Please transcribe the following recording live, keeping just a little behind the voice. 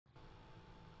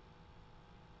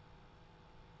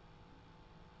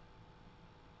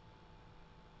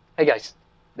Hey guys,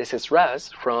 this is Raz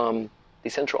from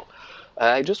Decentral.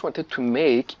 I just wanted to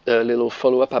make a little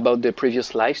follow-up about the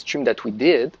previous live stream that we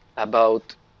did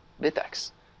about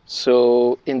Bitaxe.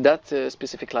 So in that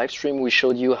specific live stream, we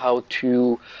showed you how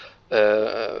to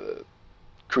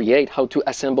how to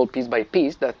assemble piece by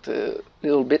piece that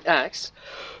little Bitaxe,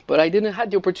 but I didn't have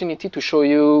the opportunity to show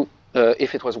you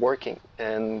if it was working,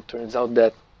 and turns out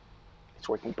that it's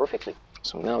working perfectly.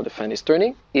 So now the fan is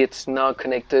turning. It's now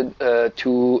connected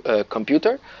to a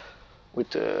computer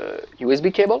with a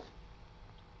USB cable,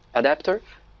 adapter,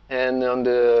 and on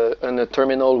a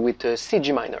terminal with a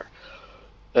CG miner.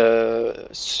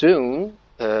 Soon,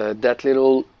 that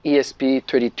little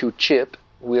ESP32 chip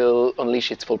will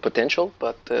unleash its full potential,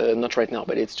 but not right now.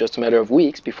 But it's just a matter of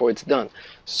weeks before it's done.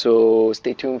 So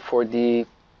stay tuned for the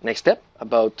next step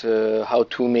about how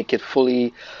to make it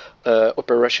fully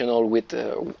operational with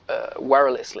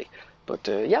wirelessly. But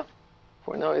yeah,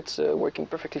 for now it's working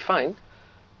perfectly fine.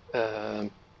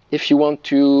 If you want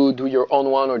to do your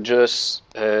own one or just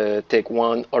take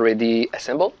one already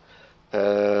assembled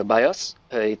by us,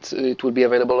 it will be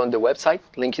available on the website,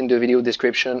 link in the video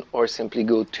description, or simply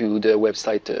go to the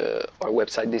website, our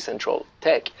website, Decentral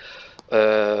Tech,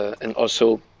 and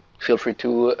also feel free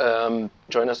to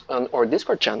join us on our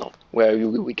Discord channel, where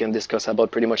we can discuss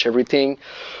about pretty much everything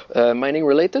mining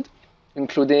related,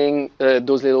 including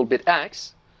those little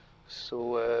Bitaxe.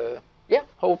 So yeah,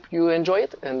 hope you enjoy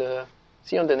it, and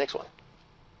see you on the next one.